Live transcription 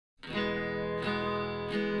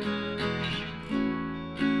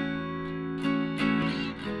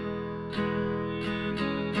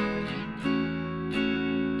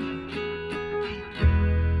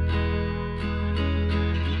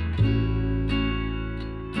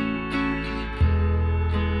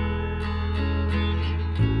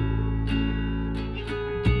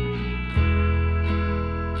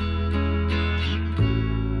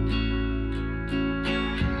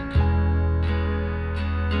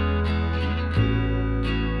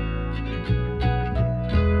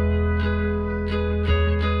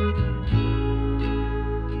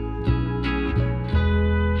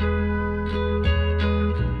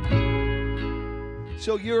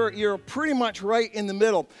So you're pretty much right in the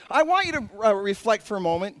middle. I want you to reflect for a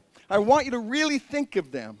moment. I want you to really think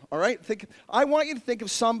of them, all right? I want you to think of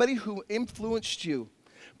somebody who influenced you.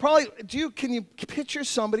 Probably, can you picture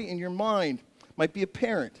somebody in your mind? Might be a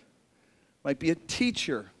parent, might be a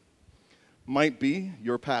teacher, might be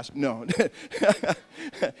your pastor. No,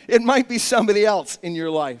 it might be somebody else in your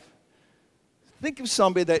life. Think of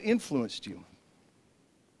somebody that influenced you.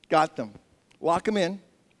 Got them. Lock them in.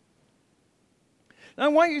 And I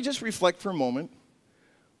want you to just reflect for a moment.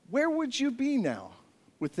 Where would you be now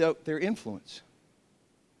without their influence?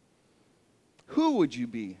 Who would you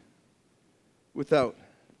be without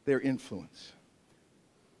their influence?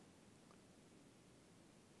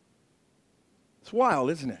 It's wild,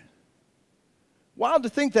 isn't it? Wild to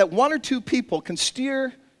think that one or two people can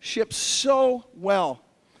steer ships so well.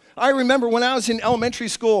 I remember when I was in elementary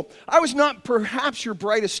school, I was not perhaps your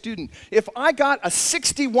brightest student. If I got a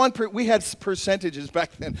 61, we had percentages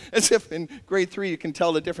back then, as if in grade 3 you can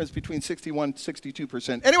tell the difference between 61 and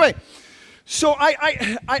 62%. Anyway, so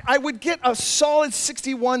I would get a solid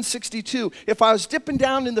 61, 62. If I was dipping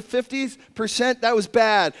down in the 50%, that was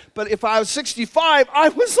bad. But if I was 65, I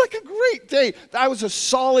was like a great day. I was a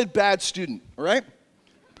solid bad student, all right?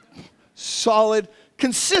 Solid,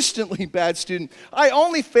 consistently bad student. I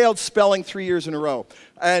only failed spelling 3 years in a row.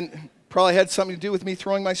 And probably had something to do with me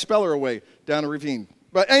throwing my speller away down a ravine.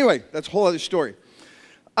 But anyway, that's a whole other story.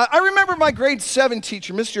 I remember my grade 7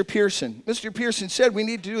 teacher, Mr. Pearson. Mr. Pearson said we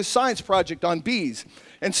need to do a science project on bees.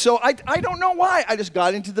 And so I don't know why, I just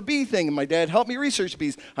got into the bee thing. And my dad helped me research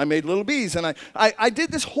bees. I made little bees. And I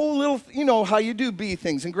did this whole little, you know, how you do bee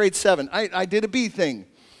things in grade 7. I did a bee thing.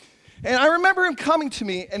 And I remember him coming to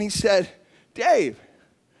me and he said, Dave,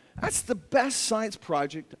 that's the best science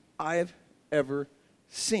project I've ever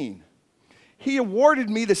seen. He awarded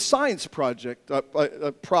me the science project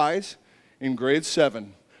prize in grade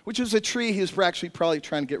 7, which was a tree he was actually probably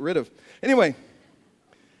trying to get rid of. Anyway,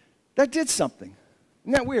 that did something.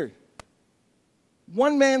 Isn't that weird?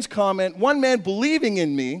 One man's comment, one man believing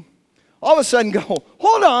in me, all of a sudden go,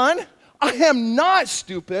 hold on, I am not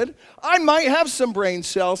stupid. I might have some brain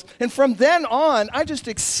cells. And from then on, I just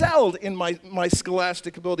excelled in my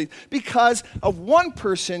scholastic abilities because of one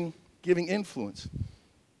person giving influence.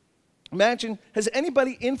 Imagine, has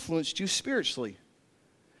anybody influenced you spiritually?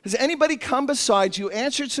 Has anybody come beside you,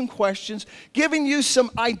 answered some questions, given you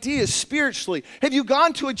some ideas spiritually? Have you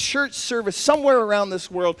gone to a church service somewhere around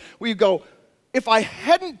this world where you go, if I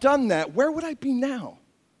hadn't done that, where would I be now?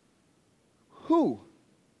 Who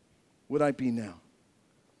would I be now?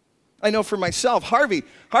 I know for myself, Harvey,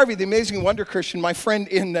 the amazing wonder Christian, my friend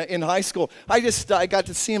in high school. I got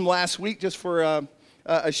to see him last week just for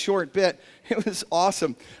a short bit. It was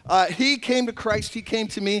awesome. He came to Christ. He came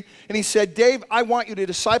to me, and he said, Dave, I want you to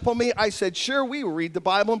disciple me. I said, sure, we will read the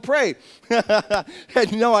Bible and pray.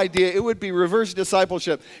 Had no idea. It would be reverse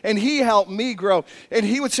discipleship. And he helped me grow. And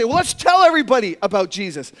he would say, well, let's tell everybody about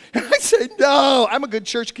Jesus. And I said, no, I'm a good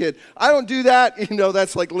church kid. I don't do that. You know,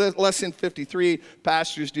 that's like lesson 53.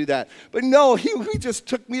 Pastors do that. But no, he just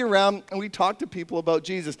took me around, and we talked to people about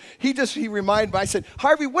Jesus. He reminded me. I said,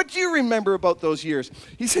 Harvey, what do you remember about those years?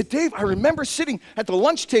 He said, Dave, I remember sitting at the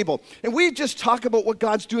lunch table, and we just talk about what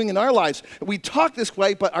God's doing in our lives. We talk this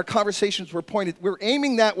way, but our conversations were pointed. We're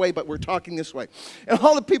aiming that way, but we're talking this way. And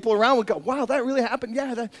all the people around would go, wow, that really happened?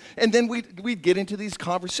 Yeah. And then we'd get into these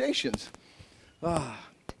conversations.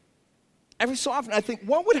 Every so often, I think,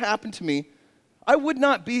 what would happen to me? I would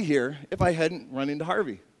not be here if I hadn't run into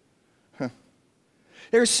Harvey.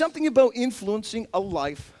 There's something about influencing a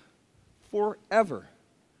life forever.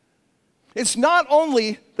 It's not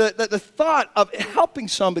only the thought of helping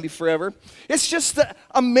somebody forever, it's just the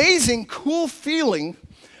amazing, cool feeling.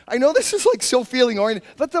 I know this is like so feeling-oriented,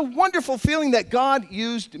 but the wonderful feeling that God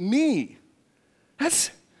used me.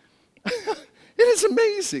 It is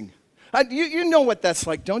amazing. You know what that's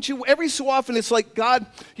like, don't you? Every so often it's like God,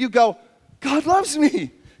 you go, God loves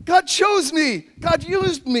me. God chose me. God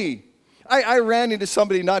used me. I ran into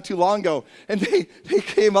somebody not too long ago, and they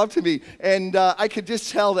came up to me, and I could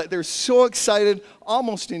just tell that they're so excited,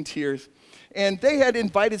 almost in tears. And they had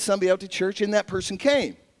invited somebody out to church, and that person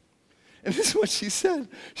came. And this is what she said.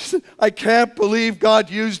 She said, I can't believe God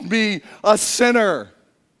used me, a sinner.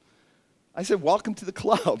 I said, welcome to the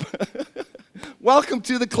club. Welcome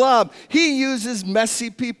to the club. He uses messy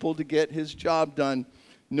people to get his job done.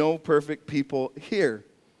 No perfect people here.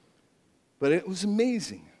 But it was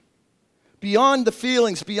amazing. Beyond the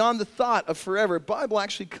feelings, beyond the thought of forever, the Bible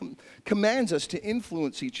actually commands us to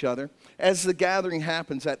influence each other as the gathering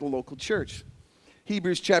happens at the local church.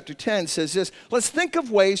 Hebrews chapter 10 says this, let's think of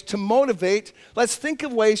ways to motivate. Let's think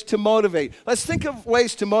of ways to motivate. Let's think of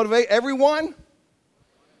ways to motivate everyone.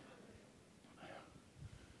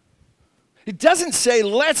 It doesn't say,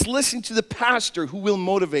 let's listen to the pastor who will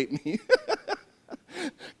motivate me.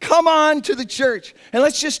 Come on to the church and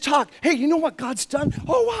let's just talk. Hey, you know what God's done?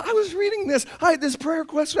 Oh, wow, I was reading this. I had this prayer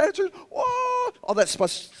request answered. Oh, all that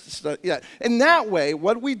stuff. Yeah. And that way,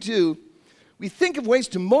 what we do, we think of ways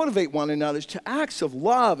to motivate one another to acts of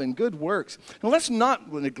love and good works. And let's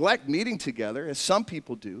not neglect meeting together, as some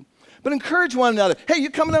people do, but encourage one another. Hey, you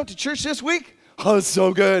coming out to church this week? Oh, it's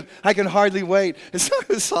so good. I can hardly wait. And so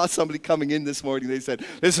I saw somebody coming in this morning. They said,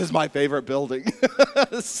 this is my favorite building.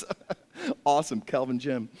 Awesome, Calvin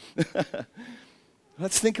Jim.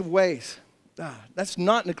 Let's think of ways. Let's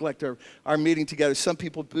not neglect our meeting together. Some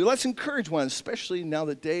people do. Let's encourage one, especially now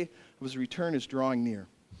the day of his return is drawing near.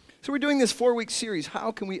 So we're doing this 4-week series.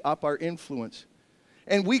 How can we up our influence?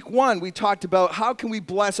 And week 1, we talked about how can we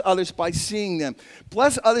bless others by seeing them.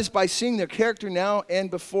 Bless others by seeing their character now and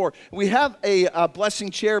before. We have a blessing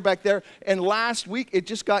chair back there, and last week it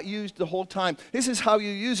just got used the whole time. This is how you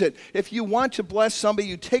use it. If you want to bless somebody,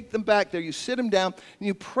 you take them back there, you sit them down, and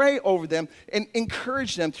you pray over them and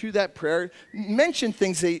encourage them through that prayer. Mention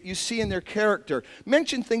things that you see in their character.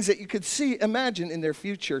 Mention things that you could imagine in their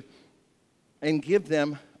future, and give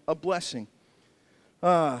them a blessing.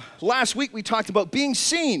 Last week we talked about being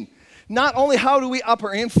seen. Not only how do we up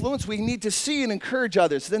our influence, we need to see and encourage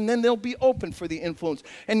others. Then they'll be open for the influence.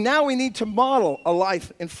 And now we need to model a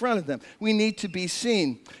life in front of them. We need to be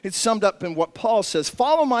seen. It's summed up in what Paul says,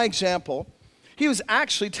 follow my example. He was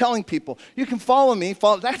actually telling people, you can follow me.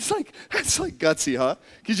 That's like gutsy, huh?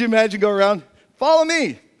 Could you imagine going around, follow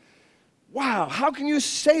me? Wow, how can you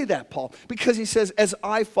say that, Paul? Because he says, as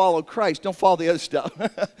I follow Christ. Don't follow the other stuff.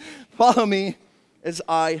 Follow me as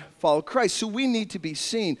I follow Christ. So we need to be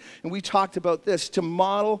seen. And we talked about this, to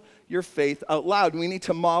model your faith out loud. We need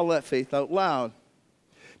to model that faith out loud.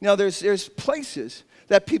 Now, there's places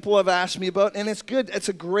that people have asked me about, and it's good. It's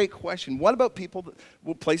a great question. What about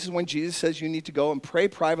places when Jesus says you need to go and pray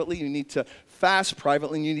privately, you need to fast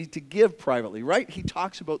privately, and you need to give privately, right? He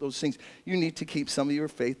talks about those things. You need to keep some of your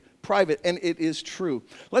faith private, and it is true.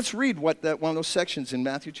 Let's read one of those sections in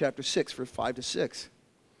Matthew chapter 6, verse 5 to 6.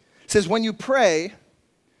 It says, when you pray,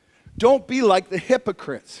 don't be like the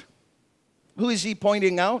hypocrites. Who is he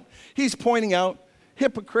pointing out? He's pointing out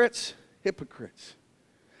hypocrites.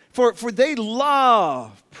 For they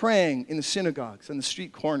love praying in the synagogues and the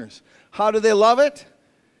street corners. How do they love it?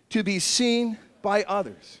 To be seen by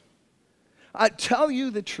others. I tell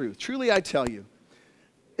you the truth. Truly I tell you.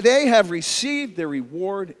 They have received their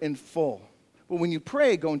reward in full. But when you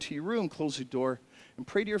pray, go into your room, close the door, and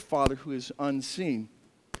pray to your Father who is unseen.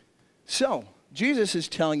 So, Jesus is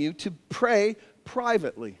telling you to pray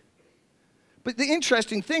privately. But the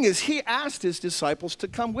interesting thing is he asked his disciples to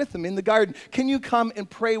come with him in the garden. Can you come and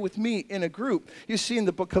pray with me in a group? You see in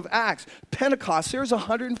the book of Acts, Pentecost, there's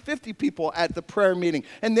 150 people at the prayer meeting,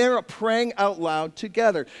 and they're praying out loud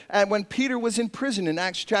together. And when Peter was in prison in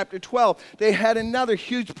Acts chapter 12, they had another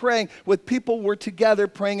huge praying with people were together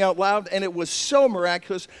praying out loud, and it was so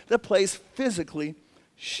miraculous, the place physically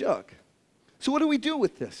shook. So what do we do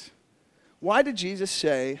with this? Why did Jesus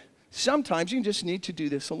say, sometimes you just need to do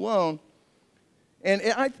this alone? And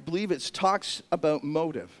I believe it talks about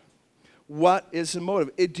motive. What is the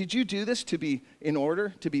motive? Did you do this to be in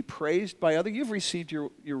order to be praised by others? You've received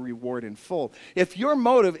your reward in full. If your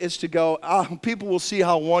motive is to go, people will see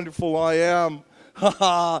how wonderful I am,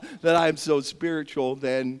 that I am so spiritual,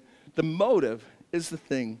 then the motive is the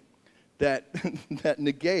thing that, that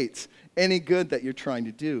negates any good that you're trying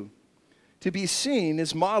to do. To be seen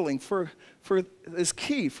is modeling is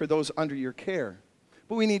key for those under your care.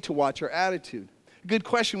 But we need to watch our attitude. A good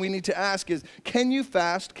question we need to ask is, can you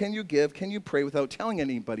fast, can you give, can you pray without telling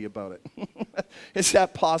anybody about it? Is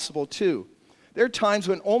that possible too? There are times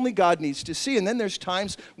when only God needs to see, and then there's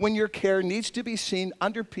times when your care needs to be seen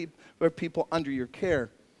under people under your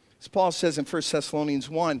care. As Paul says in 1 Thessalonians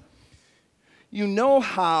 1, you know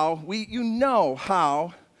how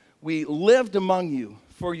we lived among you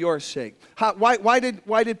for your sake. Why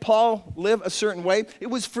did Paul live a certain way? It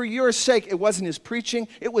was for your sake. It wasn't his preaching.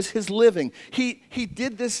 It was his living. He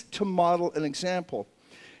did this to model an example.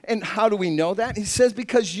 And how do we know that? He says,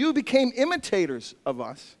 because you became imitators of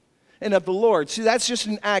us and of the Lord. See, that's just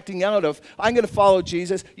an acting out of, I'm going to follow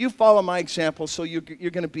Jesus. You follow my example, so you're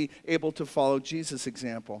going to be able to follow Jesus'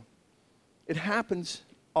 example. It happens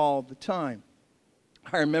all the time.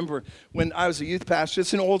 I remember when I was a youth pastor,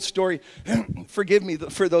 it's an old story. Forgive me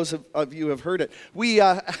for those of you who have heard it. We,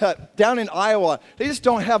 down in Iowa, they just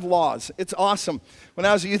don't have laws. It's awesome. When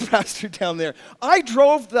I was a youth pastor down there, I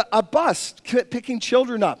drove a bus picking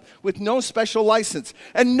children up with no special license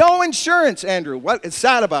and no insurance, Andrew. What is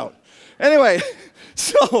that about? Anyway,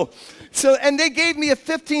 and they gave me a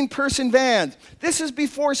 15-person van. This is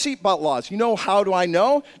before seatbelt laws. You know, how do I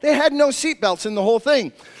know? They had no seatbelts in the whole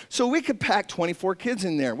thing. So we could pack 24 kids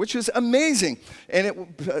in there, which was amazing. And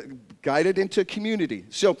it guided into community.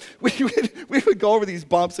 So we would go over these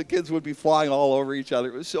bumps. The kids would be flying all over each other.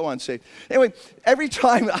 It was so unsafe. Anyway, every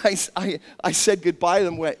time I said goodbye to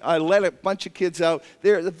them, I let a bunch of kids out.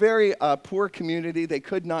 They're a very poor community. They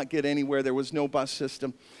could not get anywhere. There was no bus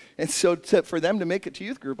system. And so for them to make it to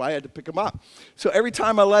youth group, I had to pick them up. So every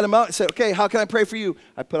time I let them out, I said, okay, how can I pray for you?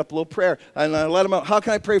 I put up a little prayer, and I let them out. How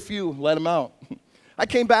can I pray for you? Let them out. I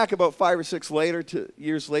came back about 5 or 6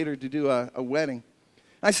 years later to do a wedding.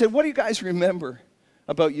 I said, what do you guys remember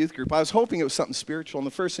about youth group? I was hoping it was something spiritual, and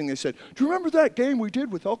the first thing they said, do you remember that game we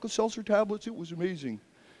did with Alka-Seltzer tablets? It was amazing.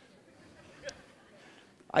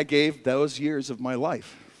 I gave those years of my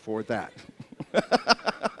life for that.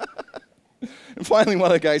 And finally, one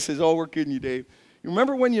of the guys says, oh, we're kidding you, Dave. You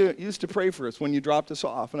remember when you used to pray for us, when you dropped us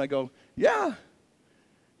off? And I go, yeah.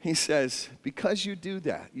 He says, because you did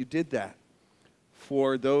that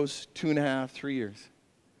for those 2.5, 3 years.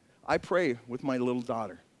 I pray with my little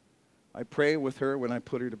daughter. I pray with her when I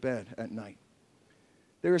put her to bed at night.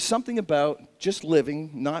 There is something about just living,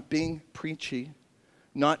 not being preachy,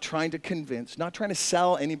 not trying to convince, not trying to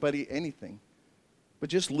sell anybody anything, but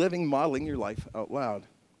just living, modeling your life out loud.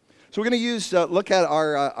 So we're going to look at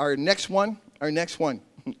our next one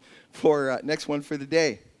for the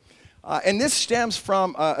day. And this stems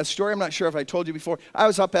from a story I'm not sure if I told you before. I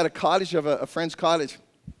was up at a cottage of a friend's cottage,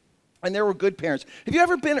 and there were good parents. Have you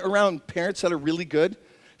ever been around parents that are really good?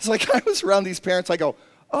 It's like I was around these parents, I go,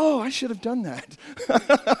 oh, I should have done that.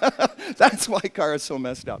 That's why Kara's so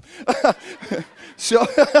messed up.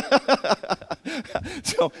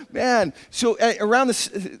 Around this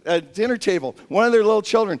dinner table, one of their little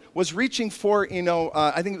children was reaching for,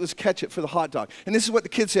 I think it was ketchup for the hot dog. And this is what the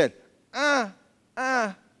kid said, Ever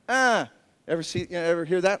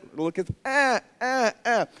hear that? Look at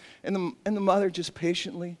And the mother just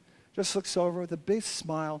patiently just looks over with a big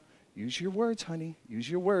smile. Use your words, honey. Use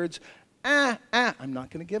your words. I'm not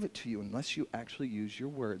going to give it to you unless you actually use your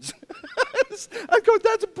words. I go,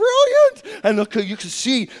 that's brilliant. And look, you can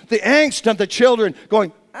see the angst of the children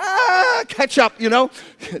going, ketchup,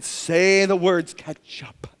 Say the words,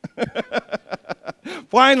 ketchup.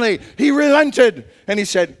 Finally, he relented, and he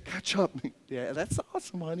said, ketchup. Yeah, that's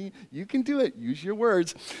awesome, honey. You can do it. Use your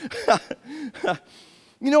words.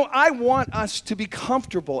 I want us to be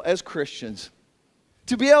comfortable as Christians,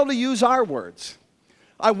 to be able to use our words.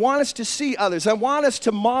 I want us to see others. I want us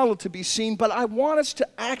to model to be seen, but I want us to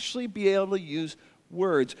actually be able to use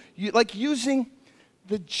words. Like using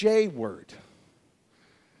the J word.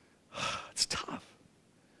 It's tough.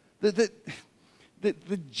 The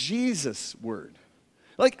Jesus word.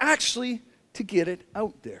 Like actually to get it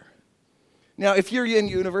out there. Now, if you're in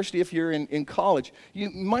university, if you're in college,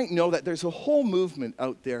 you might know that there's a whole movement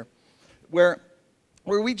out there where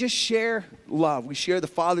we just share love. We share the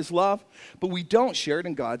Father's love, but we don't share it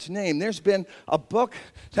in God's name. There's been a book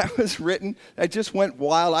that was written that just went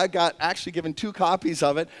wild. I got actually given 2 copies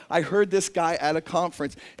of it. I heard this guy at a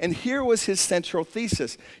conference, and here was his central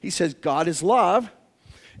thesis. He says, God is love,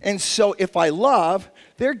 and so if I love,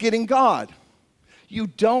 they're getting God. You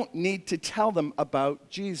don't need to tell them about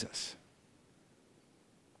Jesus.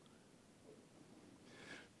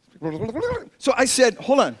 So I said,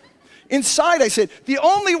 hold on. Inside, I said, the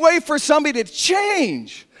only way for somebody to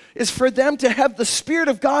change is for them to have the Spirit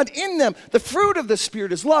of God in them. The fruit of the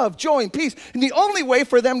Spirit is love, joy, and peace. And the only way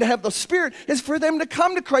for them to have the Spirit is for them to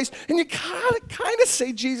come to Christ. And you kind of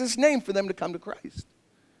say Jesus' name for them to come to Christ.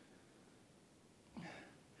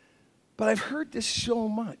 But I've heard this so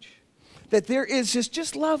much. That there is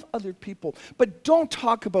just love other people, but don't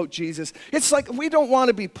talk about Jesus. It's like we don't want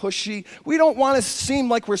to be pushy. We don't want to seem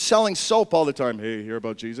like we're selling soap all the time. Hey, hear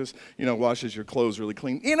about Jesus? Washes your clothes really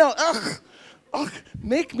clean. ugh,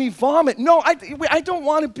 make me vomit. No, I don't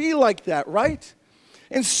want to be like that, right?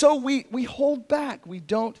 And so we hold back. We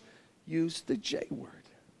don't use the J word.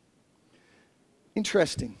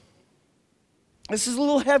 Interesting. This is a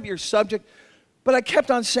little heavier subject, but I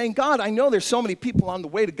kept on saying, God, I know there's so many people on the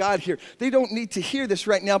way to God here. They don't need to hear this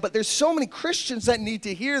right now, but there's so many Christians that need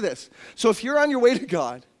to hear this. So if you're on your way to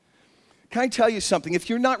God, can I tell you something? If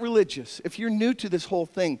you're not religious, if you're new to this whole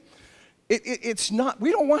thing, it's not,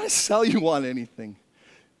 we don't want to sell you on anything.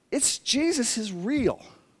 It's Jesus is real.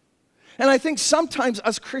 And I think sometimes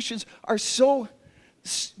us Christians are so,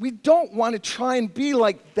 we don't want to try and be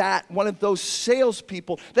like that, one of those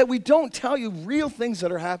salespeople, that we don't tell you real things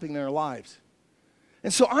that are happening in our lives.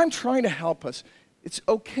 And so I'm trying to help us. It's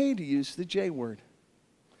okay to use the J word.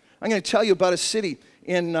 I'm going to tell you about a city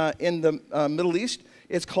in the Middle East.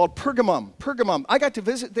 It's called Pergamum. Pergamum. I got to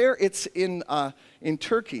visit there. It's in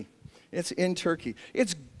Turkey. It's in Turkey.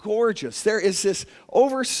 It's gorgeous. There is this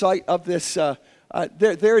oversight of this. There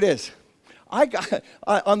it is. I got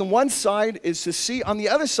on the one side is the sea. On the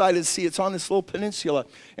other side is the sea. It's on this little peninsula,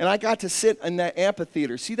 and I got to sit in that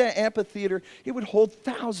amphitheater. See that amphitheater? It would hold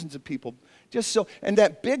thousands of people. Just so, and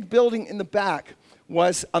that big building in the back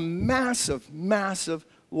was a massive, massive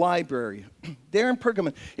library. There in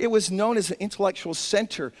Pergamon, it was known as the intellectual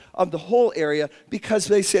center of the whole area because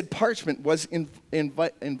they said parchment was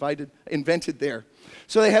invented there.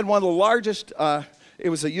 So they had one of the largest, it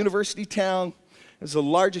was a university town. It was the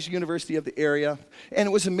largest university of the area, and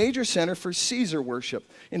it was a major center for Caesar worship.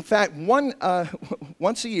 In fact,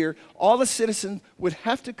 once a year, all the citizens would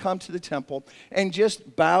have to come to the temple and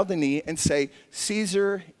just bow the knee and say,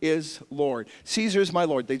 Caesar is Lord. Caesar is my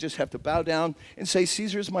Lord. They just have to bow down and say,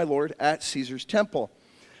 Caesar is my Lord at Caesar's temple.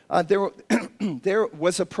 There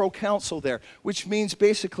was a proconsul there, which means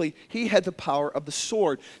basically he had the power of the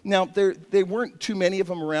sword. Now, there weren't too many of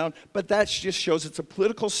them around, but that just shows it's a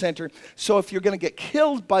political center. So if you're going to get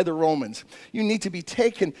killed by the Romans, you need to be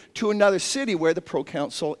taken to another city where the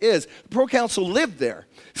proconsul is. The proconsul lived there.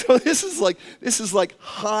 So this is like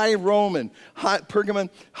high Roman, high Pergamon,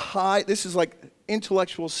 high, this is like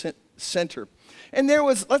intellectual center. And there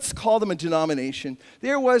was, let's call them a denomination.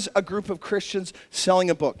 There was a group of Christians selling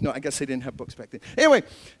a book. No, I guess they didn't have books back then. Anyway,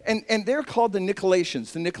 and they're called the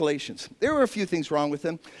Nicolaitans, the Nicolaitans. There were a few things wrong with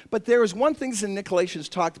them, but there was one thing the Nicolaitans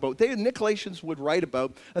talked about. The Nicolaitans would write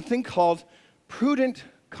about a thing called prudent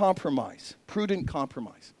compromise. Prudent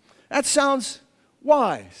compromise. That sounds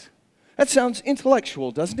wise. That sounds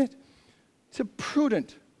intellectual, doesn't it? It's a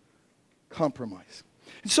prudent compromise.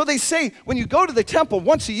 And so they say, when you go to the temple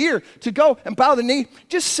once a year to go and bow the knee,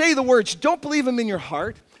 just say the words. Don't believe them in your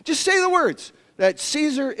heart. Just say the words that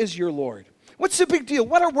Caesar is your Lord. What's the big deal?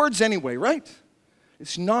 What are words anyway, right?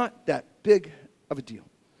 It's not that big of a deal.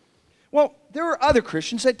 Well, there were other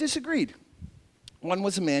Christians that disagreed. One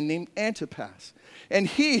was a man named Antipas. And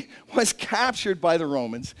he was captured by the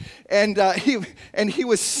Romans. And he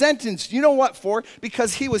was sentenced, you know what for?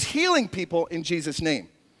 Because he was healing people in Jesus' name.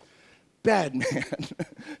 Bad man.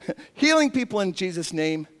 Healing people in Jesus'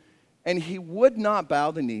 name, and he would not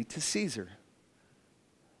bow the knee to Caesar.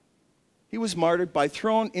 He was martyred by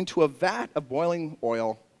thrown into a vat of boiling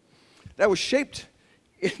oil that was shaped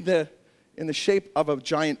in the shape of a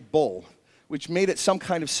giant bull, which made it some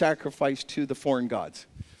kind of sacrifice to the foreign gods.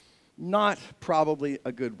 Not probably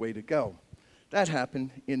a good way to go. That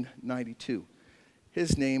happened in 92.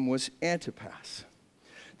 His name was Antipas.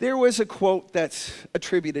 There was a quote that's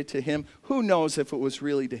attributed to him. Who knows if it was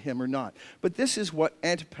really to him or not? But this is what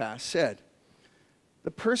Antipas said. The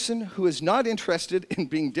person who is not interested in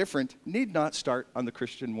being different need not start on the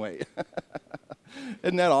Christian way.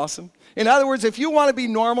 Isn't that awesome? In other words, if you want to be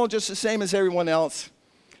normal just the same as everyone else,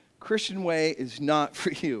 Christian way is not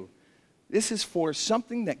for you. This is for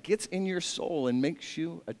something that gets in your soul and makes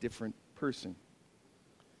you a different person.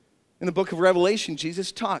 In the book of Revelation,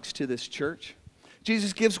 Jesus talks to this church.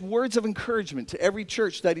 Jesus gives words of encouragement to every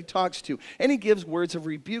church that he talks to, and he gives words of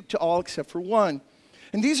rebuke to all except for one.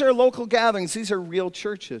 And these are local gatherings. These are real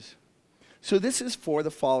churches. So this is for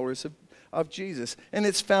the followers of Jesus. And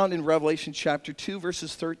it's found in Revelation chapter 2,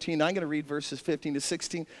 verses 13. I'm going to read verses 15 to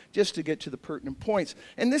 16 just to get to the pertinent points.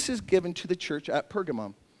 And this is given to the church at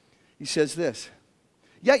Pergamum. He says this,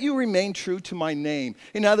 "Yet you remain true to my name."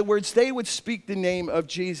 In other words, they would speak the name of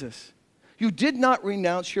Jesus. "You did not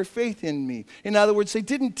renounce your faith in me." In other words, they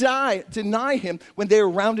didn't deny him when they were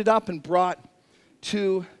rounded up and brought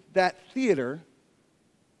to that theater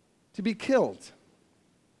to be killed.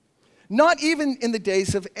 "Not even in the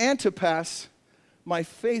days of Antipas, my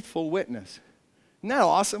faithful witness." Isn't that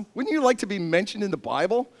awesome? Wouldn't you like to be mentioned in the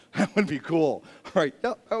Bible? That would be cool. All right,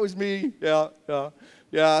 yeah, that was me. Yeah.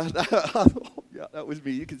 That was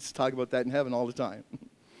me. You could talk about that in heaven all the time.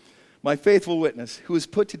 My faithful witness, who was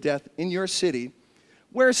put to death in your city,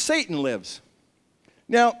 where Satan lives.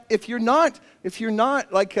 Now, if you're not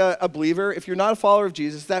like a believer, if you're not a follower of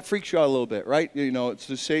Jesus, that freaks you out a little bit, right? You know, it's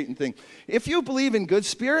the Satan thing. If you believe in good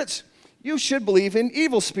spirits, you should believe in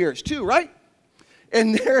evil spirits too, right?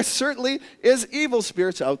 And there certainly is evil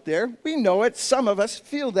spirits out there. We know it. Some of us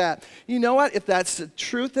feel that. You know what? If that's the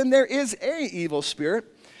truth, then there is an evil spirit.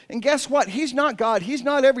 And guess what? He's not God. He's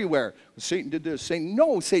not everywhere. Satan did this. Satan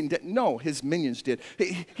didn't. No, his minions did.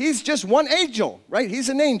 He's just one angel, right? He's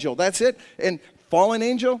an angel. That's it. And fallen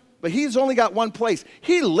angel. But he's only got one place.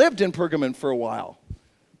 He lived in Pergamon for a while.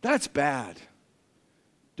 That's bad.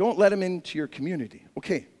 Don't let him into your community.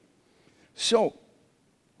 Okay. So,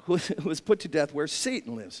 who was put to death where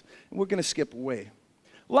Satan lives. And we're going to skip away.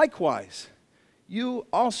 Likewise, you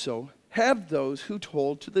also have those who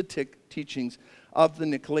hold to the teachings of the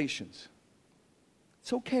Nicolaitans.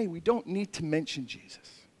 It's okay. We don't need to mention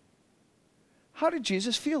Jesus. How did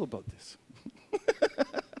Jesus feel about this?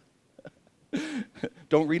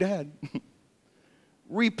 Don't read ahead.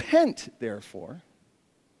 Repent, therefore.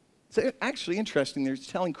 It's actually interesting. They're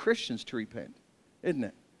telling Christians to repent, isn't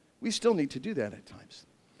it? We still need to do that at times.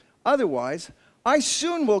 Otherwise, I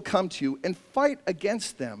soon will come to you and fight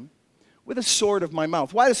against them with a sword of my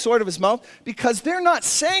mouth. Why the sword of his mouth? Because they're not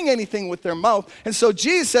saying anything with their mouth. And so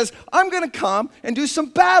Jesus says, I'm going to come and do some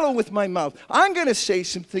battle with my mouth. I'm going to say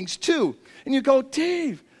some things too. And you go,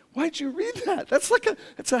 Dave, why'd you read that?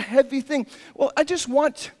 That's a heavy thing. Well, I just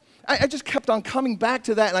kept on coming back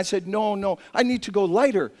to that. And I said, no, I need to go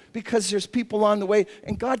lighter because there's people on the way.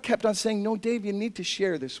 And God kept on saying, no, Dave, you need to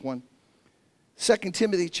share this one. 2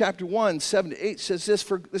 Timothy chapter 1, 7-8 says this,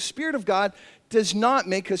 for the Spirit of God does not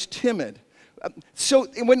make us timid. So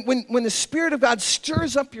when the Spirit of God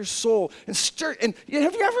stirs up your soul and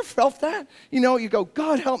have you ever felt that? You know, you go,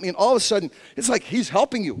 God help me, and all of a sudden it's like He's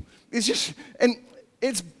helping you.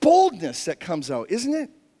 It's boldness that comes out, isn't it?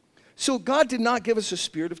 So God did not give us a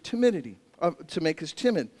spirit of timidity to make us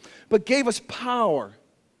timid, but gave us power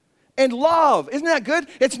and love. Isn't that good?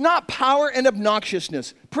 It's not power and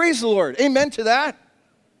obnoxiousness. Praise the Lord. Amen to that.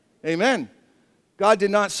 Amen. God did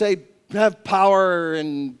not say have power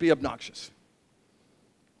and be obnoxious.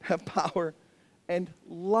 Have power and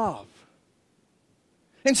love.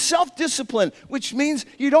 And self-discipline, which means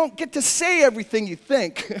you don't get to say everything you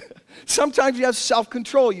think. Sometimes you have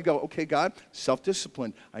self-control. You go, okay, God,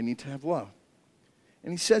 self-discipline. I need to have love.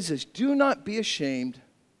 And he says this, do not be ashamed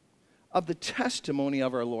of the testimony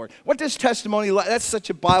of our Lord. What does testimony, that's such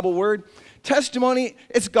a Bible word. Testimony,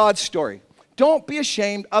 it's God's story. Don't be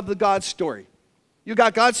ashamed of the God story. You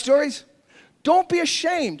got God stories? Don't be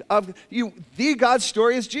ashamed of you. The God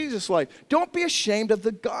story is Jesus' life. Don't be ashamed of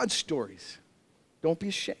the God stories. Don't be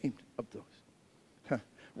ashamed of those.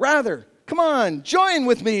 Rather, come on, join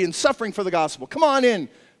with me in suffering for the gospel. Come on in.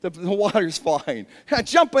 The water's fine.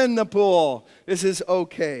 Jump in the pool. This is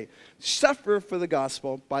okay. Suffer for the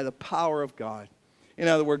gospel by the power of God. In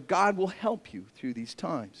other words, God will help you through these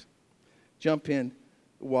times. Jump in.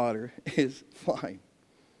 The water is fine.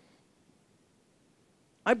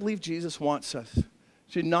 I believe Jesus wants us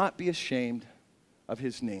to not be ashamed of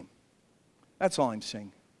His name. That's all I'm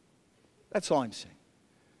saying. That's all I'm saying.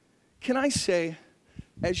 Can I say,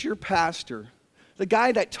 as your pastor, the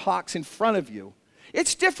guy that talks in front of you,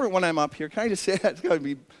 it's different when I'm up here. Can I just say that? It's got to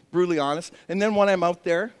be brutally honest. And then when I'm out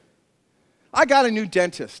there, I got a new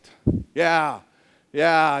dentist. Yeah,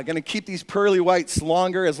 going to keep these pearly whites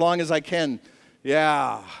longer as long as I can.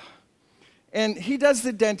 Yeah. And he does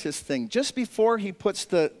the dentist thing. Just before he puts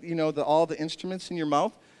all the instruments in your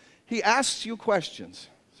mouth, he asks you questions.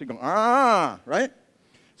 So you go, right?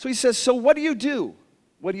 So he says, so what do you do?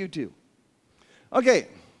 What do you do? Okay,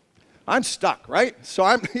 I'm stuck, right? So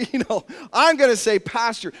I'm going to say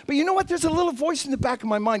pastor. But you know what? There's a little voice in the back of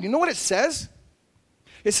my mind. You know what it says?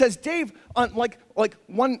 It says, Dave, on like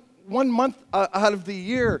one month out of the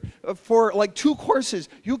year for like 2 courses,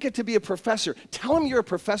 you get to be a professor. Tell him you're a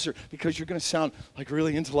professor because you're going to sound like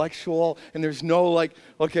really intellectual and there's no like,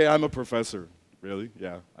 okay, I'm a professor. Really?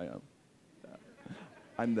 Yeah, I am.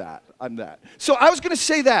 I'm that. So I was going to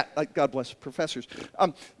say that. Like, God bless professors.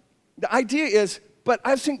 The idea is, but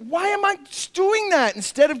I was thinking, why am I doing that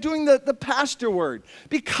instead of doing the pastor word?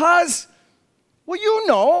 Because, well, you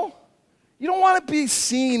don't want to be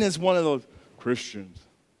seen as one of those Christians.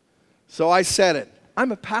 So I said it.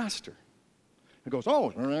 I'm a pastor. It goes,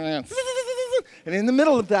 oh. And in the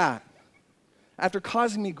middle of that, after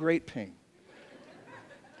causing me great pain,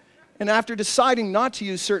 and after deciding not to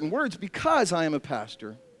use certain words because I am a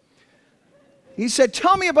pastor, he said,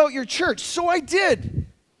 tell me about your church. So I did.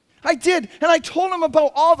 I did, and I told him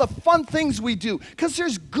about all the fun things we do, because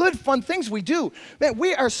there's good fun things we do. Man,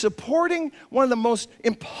 we are supporting one of the most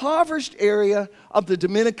impoverished area of the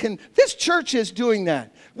Dominican. This church is doing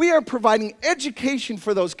that. We are providing education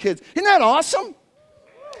for those kids. Isn't that awesome?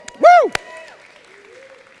 Woo!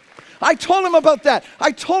 I told him about that.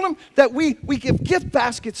 I told him that we give gift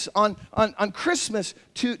baskets on Christmas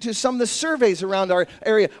to some of the surveys around our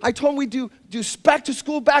area. I told him we do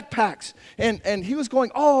back-to-school backpacks. And he was going,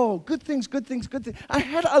 oh, good things, good things, good things. I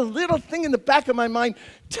had a little thing in the back of my mind,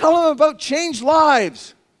 tell him about changed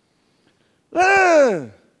lives. I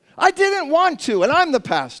didn't want to, and I'm the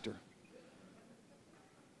pastor.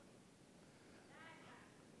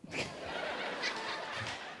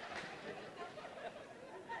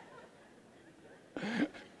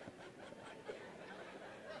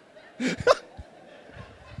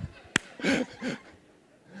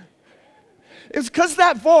 It's because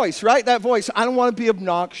that voice, right? That voice. I don't want to be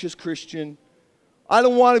obnoxious Christian. I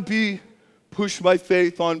don't want to push my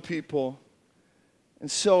faith on people. And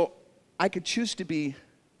so I could choose to be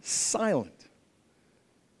silent.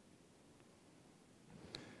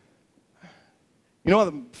 You know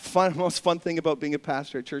what the most fun thing about being a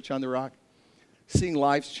pastor at Church on the Rock? Seeing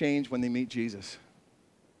lives change when they meet Jesus.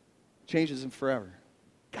 Changes them forever.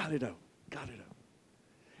 Got it out. Got it out.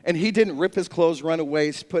 And he didn't rip his clothes, run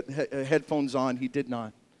away, put headphones on. He did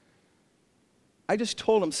not. I just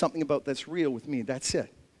told him something about that's real with me. That's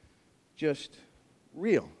it. Just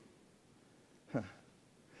real.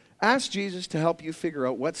 Ask Jesus to help you figure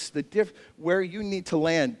out what's the where you need to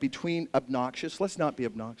land between obnoxious. Let's not be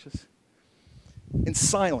obnoxious. And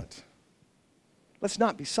silent. Let's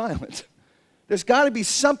not be silent. There's got to be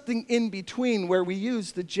something in between where we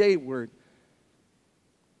use the J word.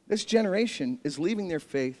 This generation is leaving their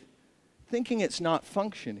faith thinking it's not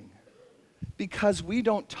functioning because we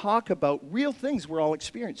don't talk about real things we're all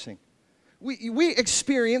experiencing. We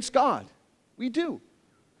experience God. We do.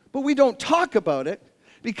 But we don't talk about it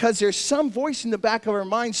because there's some voice in the back of our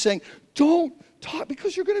mind saying, don't talk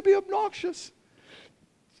because you're going to be obnoxious.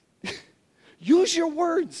 Use your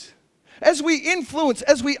words. As we influence,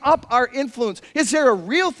 as we up our influence, is there a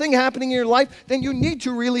real thing happening in your life? Then you need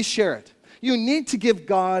to really share it. You need to give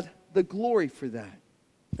God the glory for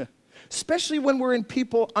that. Especially when we're in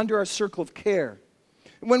people under our circle of care.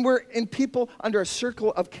 When we're in people under a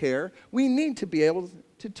circle of care, we need to be able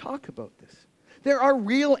to talk about this. There are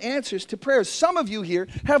real answers to prayers. Some of you here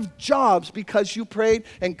have jobs because you prayed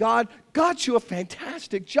and God got you a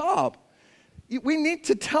fantastic job. We need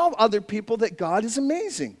to tell other people that God is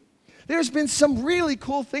amazing. There's been some really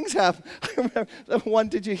cool things happen. I remember the one,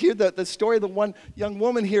 did you hear the story of the one young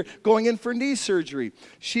woman here going in for knee surgery?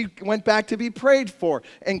 She went back to be prayed for,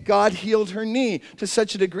 and God healed her knee to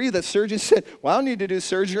such a degree that surgeons said, well, I don't need to do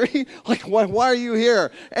surgery. Like, why are you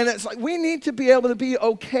here? And it's like, we need to be able to be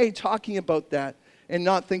okay talking about that and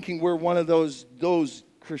not thinking we're one of those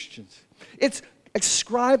Christians. It's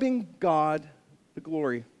ascribing God the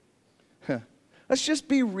glory. Let's just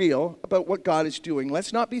be real about what God is doing.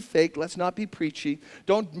 Let's not be fake. Let's not be preachy.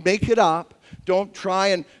 Don't make it up. Don't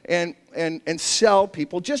try and sell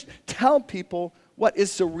people. Just tell people what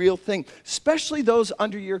is the real thing, especially those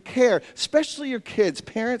under your care, especially your kids.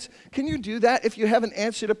 Parents, can you do that? If you haven't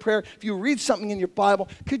answered a prayer, if you read something in your Bible,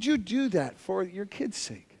 could you do that for your kids'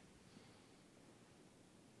 sake?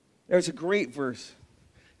 There's a great verse.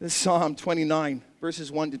 This is Psalm 29,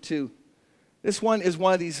 verses 1 to 2. This one is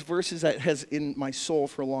one of these verses that has in my soul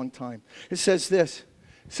for a long time. It says this.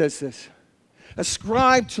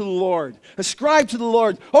 Ascribe to the Lord. Ascribe to the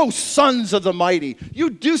Lord, oh sons of the mighty.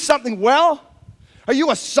 You do something well? Are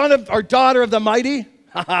you a son of or daughter of the mighty?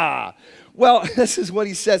 Ha ha. Well, this is what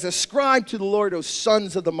he says. Ascribe to the Lord, O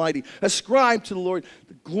sons of the mighty. Ascribe to the Lord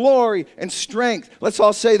the glory and strength. Let's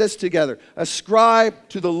all say this together. Ascribe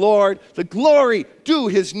to the Lord the glory due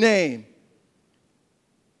his name.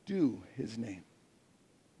 Due his name.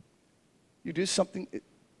 You do something,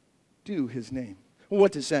 due his name. Well,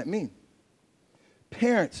 what does that mean?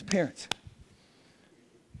 Parents,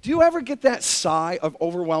 do you ever get that sigh of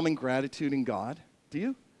overwhelming gratitude in God? Do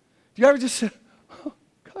you? Do you ever just say, oh,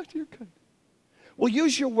 God, you're good? Well,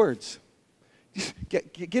 use your words.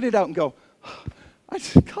 Get it out and go, oh,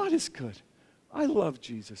 God is good. I love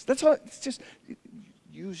Jesus. That's all. It's just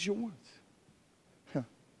use your words.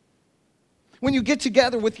 When you get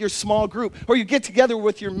together with your small group or you get together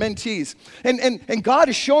with your mentees and God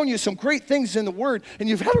has shown you some great things in the Word and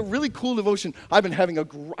you've had a really cool devotion. I've been having a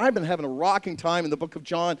rocking time in the book of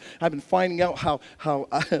John. I've been finding out how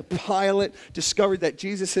Pilate discovered that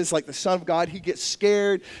Jesus is like the Son of God. He gets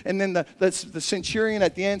scared, and then the centurion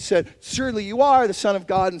at the end said, "Surely you are the Son of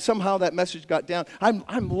God," and somehow that message got down.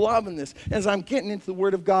 I'm loving this. As I'm getting into the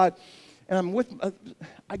Word of God, and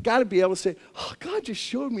I got to be able to say, oh, God just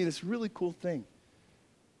showed me this really cool thing.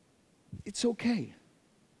 It's okay.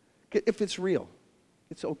 If it's real,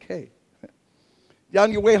 it's okay.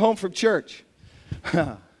 On your way home from church,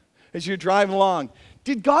 as you're driving along,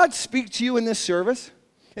 did God speak to you in this service?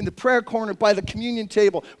 In the prayer corner, by the communion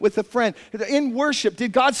table, with a friend, in worship,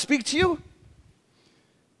 did God speak to you?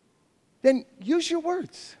 Then use your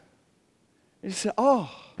words. And you say, oh,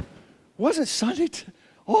 wasn't Sunday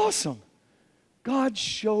awesome? God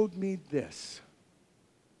showed me this.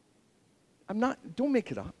 Don't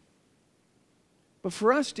make it up. But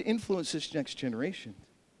for us to influence this next generation,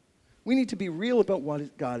 we need to be real about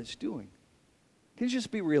what God is doing. Can you just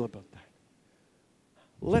be real about that?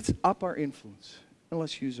 Let's up our influence and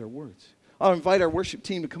let's use our words. I'll invite our worship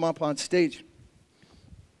team to come up on stage.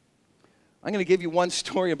 I'm going to give you one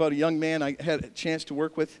story about a young man I had a chance to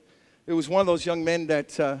work with. It was one of those young men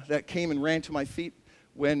that came and ran to my feet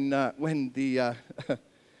when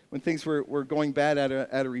things were going bad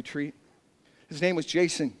at a retreat. His name was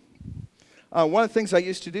Jason. One of the things I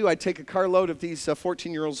used to do, I'd take a carload of these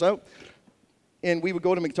 14-year-olds out, and we would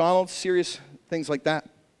go to McDonald's, serious things like that.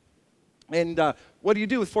 And what do you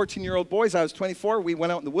do with 14-year-old boys? I was 24. We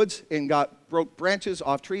went out in the woods and broke branches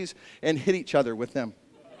off trees and hit each other with them.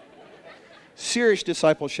 Serious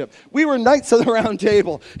discipleship. We were knights of the round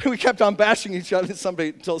table. We kept on bashing each other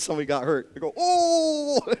until somebody got hurt. They go,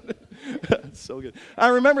 oh! So good. I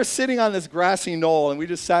remember sitting on this grassy knoll, and we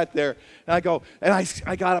just sat there. And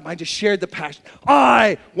I got up. I just shared the passion.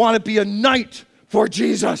 I want to be a knight for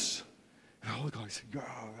Jesus. And all the guys said, yeah.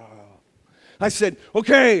 I said,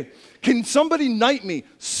 okay, can somebody knight me?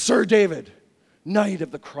 Sir David, Knight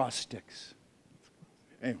of the Cross Sticks.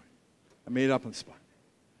 Anyway, I made it up on the spot.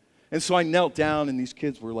 And so I knelt down, and these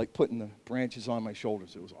kids were like putting the branches on my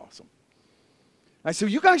shoulders. It was awesome. I said,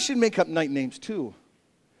 you guys should make up knight names too.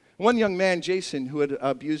 One young man, Jason, who had been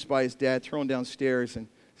abused by his dad, thrown downstairs, and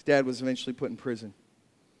his dad was eventually put in prison.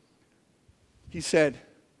 He said,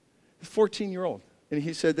 14-year-old, and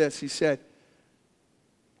he said this. He said,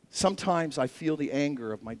 sometimes I feel the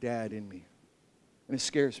anger of my dad in me, and it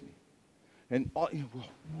scares me. And whoa.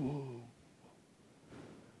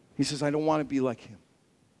 He says, I don't want to be like him.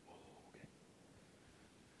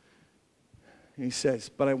 And he says,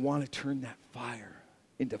 but I want to turn that fire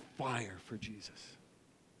into fire for Jesus.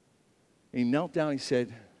 And he knelt down, he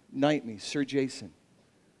said, knight me, Sir Jason,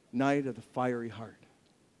 Knight of the Fiery Heart.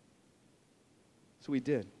 So he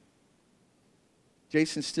did.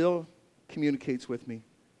 Jason still communicates with me,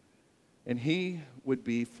 and he would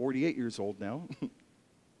be 48 years old now.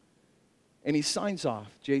 And he signs off,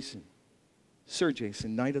 Jason, Sir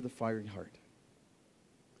Jason, Knight of the Fiery Heart.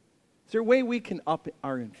 Is there a way we can up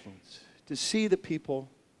our influence? To see the people,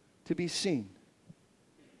 to be seen,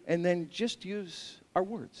 and then just use our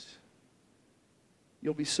words.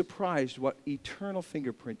 You'll be surprised what eternal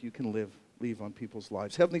fingerprint you can leave on people's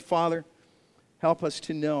lives. Heavenly Father, help us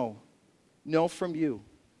to know from you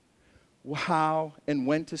how and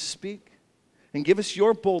when to speak, and give us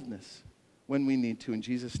your boldness when we need to. In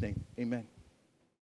Jesus' name, amen.